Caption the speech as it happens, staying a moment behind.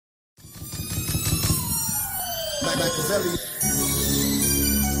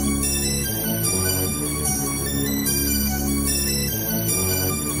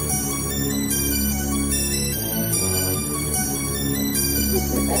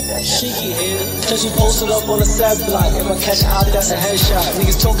Shiggy here, cause you posted up on the set block. If I catch out, that's a headshot.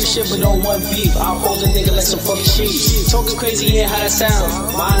 Niggas talking shit but don't want beef. I'll hold a nigga like some fucking sheep. Talking crazy, yeah, how that sounds.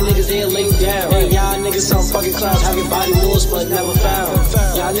 My niggas, they lay down. And y'all niggas some fucking clowns. Having body moves but never found.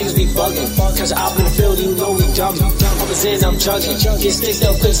 Y'all niggas be bugging. Cause out in the field, you know we jumping. I'm a Zen, I'm jugging. Get sticks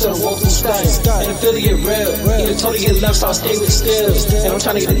up quick so the walk through stunts. And the field get real. Either totally get left, so I'll stay with the stills. And I'm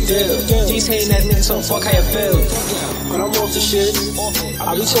trying to get a deal. These hating ass niggas, so fuck how you feel. When I'm off the shit,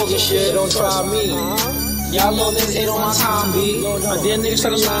 I be talking shit, don't try me. Y'all little niggas ain't on my time, B. My dear niggas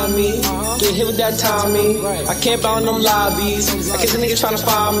try to lie me. Get hit with that Tommy. I can't bound them lobbies. I guess the niggas trying to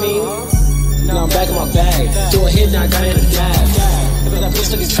find me. Now I'm back in my bag. Do a hit, now I got in the dab. But that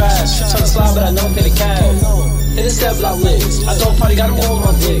bitch looking trash. Trying to slide, but I never pay the cab. Hit a step block licks. I don't party, got them all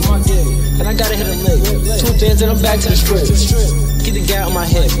on my dick. And I gotta hit a lick. 2 thins and I'm back to the strip. Get the gat on my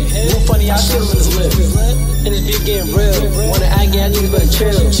hip. Real funny, I shoot him in his lip. And this beat getting real. Wanna act, yeah, niggas better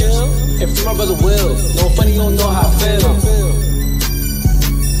chill. And free my brother Will. No funny, you don't know how I feel.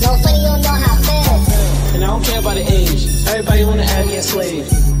 No funny, you don't know how I feel. And I don't care about the age. Everybody wanna add me a slave.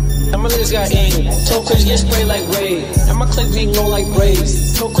 And my niggas got aim. Told Chris get sprayed like Ray. And my click being low like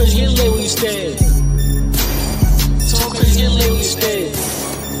braids. Told Chris get lit when you stay.